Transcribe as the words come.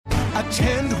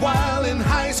Attend while in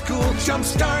high school.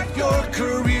 Jumpstart your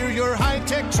career. Your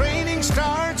high-tech training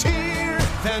starts here.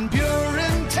 Van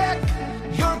Buren Tech.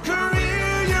 Your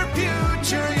career, your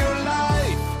future, your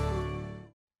life.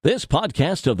 This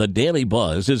podcast of the Daily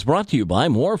Buzz is brought to you by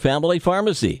More Family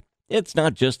Pharmacy. It's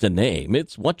not just a name,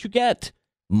 it's what you get.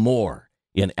 More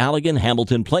in Allegan,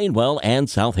 Hamilton, Plainwell, and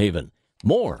South Haven.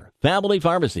 More Family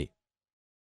Pharmacy.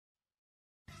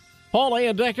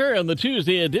 Paul Decker and the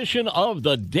Tuesday edition of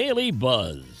the Daily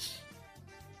Buzz.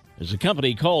 There's a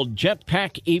company called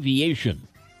Jetpack Aviation,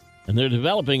 and they're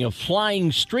developing a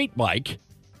flying street bike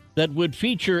that would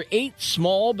feature 8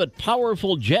 small but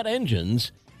powerful jet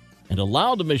engines and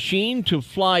allow the machine to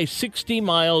fly 60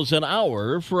 miles an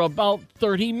hour for about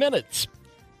 30 minutes.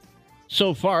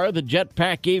 So far, the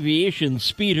Jetpack Aviation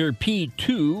Speeder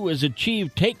P2 has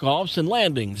achieved takeoffs and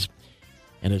landings,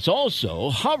 and it's also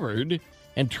hovered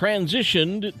and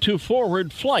transitioned to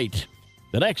forward flight.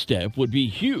 The next step would be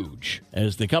huge,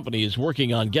 as the company is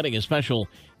working on getting a special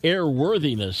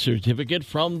airworthiness certificate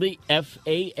from the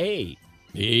FAA.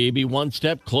 Maybe one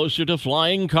step closer to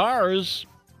flying cars.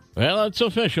 Well, it's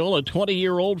official. A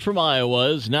 20-year-old from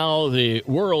Iowa is now the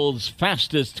world's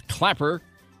fastest clapper.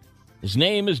 His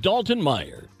name is Dalton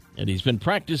Meyer, and he's been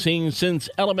practicing since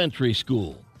elementary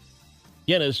school.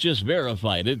 Guinness just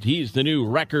verified it. He's the new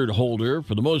record holder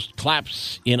for the most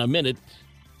claps in a minute,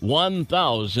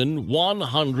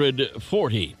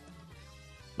 1,140.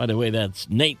 By the way, that's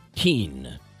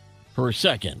 19 per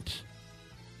second.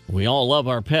 We all love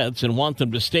our pets and want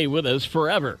them to stay with us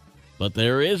forever. But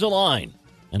there is a line.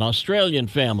 An Australian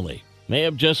family may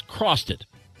have just crossed it.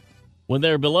 When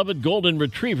their beloved golden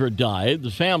retriever died, the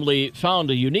family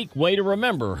found a unique way to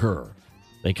remember her.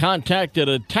 They contacted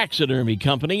a taxidermy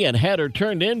company and had her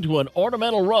turned into an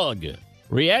ornamental rug.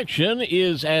 Reaction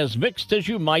is as mixed as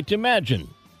you might imagine.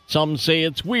 Some say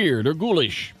it's weird or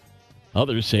ghoulish.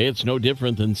 Others say it's no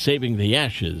different than saving the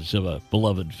ashes of a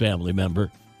beloved family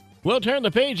member. We'll turn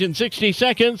the page in 60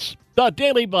 seconds. The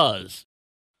Daily Buzz.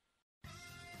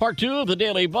 Part 2 of the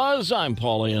Daily Buzz. I'm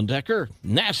Paul Decker.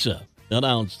 NASA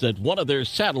announced that one of their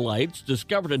satellites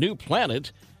discovered a new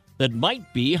planet that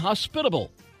might be hospitable,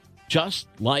 just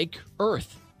like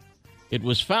Earth. It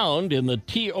was found in the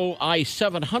TOI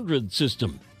 700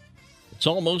 system. It's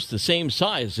almost the same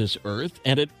size as Earth,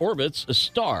 and it orbits a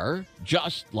star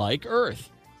just like Earth.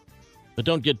 But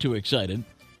don't get too excited.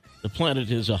 The planet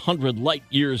is 100 light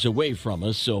years away from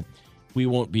us, so we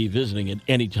won't be visiting it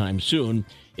anytime soon.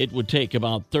 It would take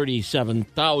about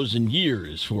 37,000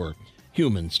 years for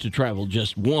humans to travel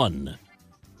just 1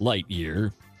 light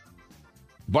year.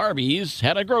 Barbies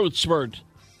had a growth spurt.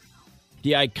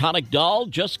 The iconic doll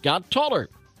just got taller.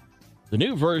 The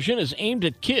new version is aimed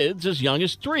at kids as young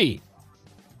as 3.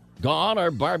 Gone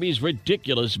are Barbie's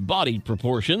ridiculous body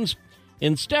proportions.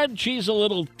 Instead, she's a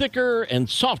little thicker and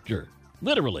softer,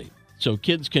 literally, so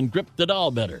kids can grip the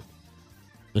doll better.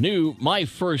 The new My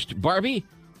First Barbie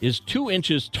is 2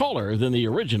 inches taller than the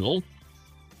original.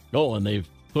 Oh, and they've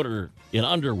put her in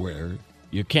underwear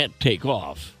you can't take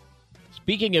off.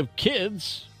 Speaking of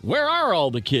kids, where are all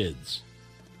the kids?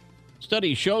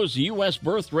 Study shows the U.S.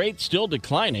 birth rate still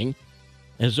declining,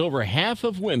 as over half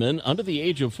of women under the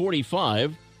age of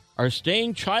 45 are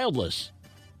staying childless.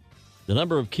 The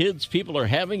number of kids people are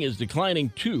having is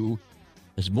declining too,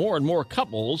 as more and more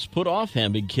couples put off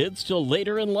having kids till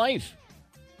later in life.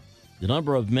 The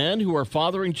number of men who are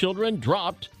fathering children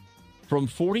dropped from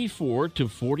 44 to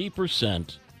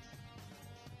 40%.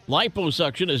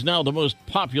 Liposuction is now the most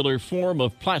popular form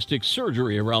of plastic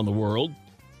surgery around the world,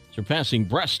 surpassing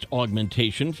breast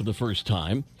augmentation for the first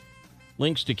time.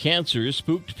 Links to cancer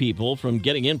spooked people from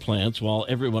getting implants, while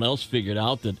everyone else figured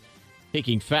out that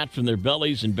taking fat from their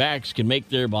bellies and backs can make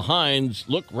their behinds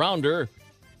look rounder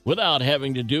without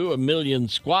having to do a million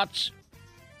squats.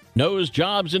 Nose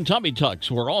jobs and tummy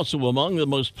tucks were also among the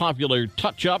most popular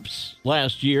touch-ups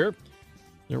last year.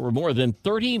 There were more than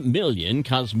 30 million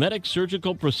cosmetic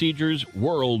surgical procedures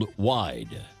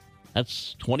worldwide.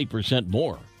 That's 20%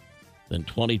 more than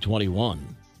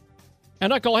 2021.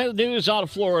 And knucklehead news out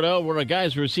of Florida, where a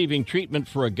guy's receiving treatment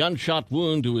for a gunshot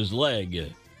wound to his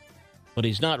leg. But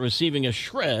he's not receiving a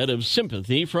shred of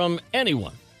sympathy from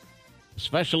anyone,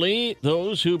 especially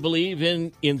those who believe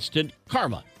in instant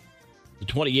karma. The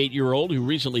 28-year-old who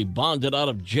recently bonded out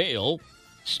of jail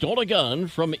stole a gun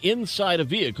from inside a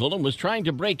vehicle and was trying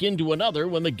to break into another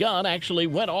when the gun actually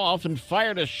went off and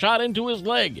fired a shot into his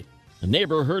leg. A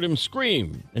neighbor heard him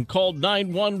scream and called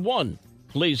 911.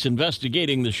 Police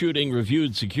investigating the shooting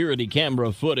reviewed security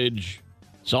camera footage,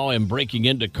 saw him breaking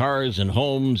into cars and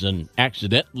homes and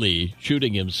accidentally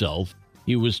shooting himself.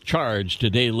 He was charged a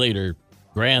day later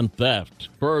grand theft,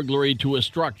 burglary to a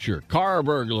structure, car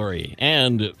burglary,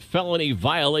 and felony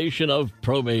violation of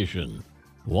probation.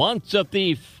 Once a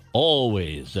thief,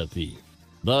 always a thief.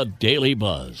 The Daily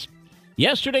Buzz.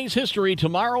 Yesterday's history,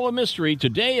 tomorrow a mystery,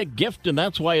 today a gift, and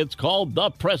that's why it's called The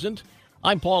Present.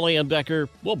 I'm Paul Ann Decker.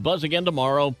 We'll buzz again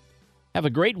tomorrow. Have a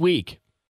great week.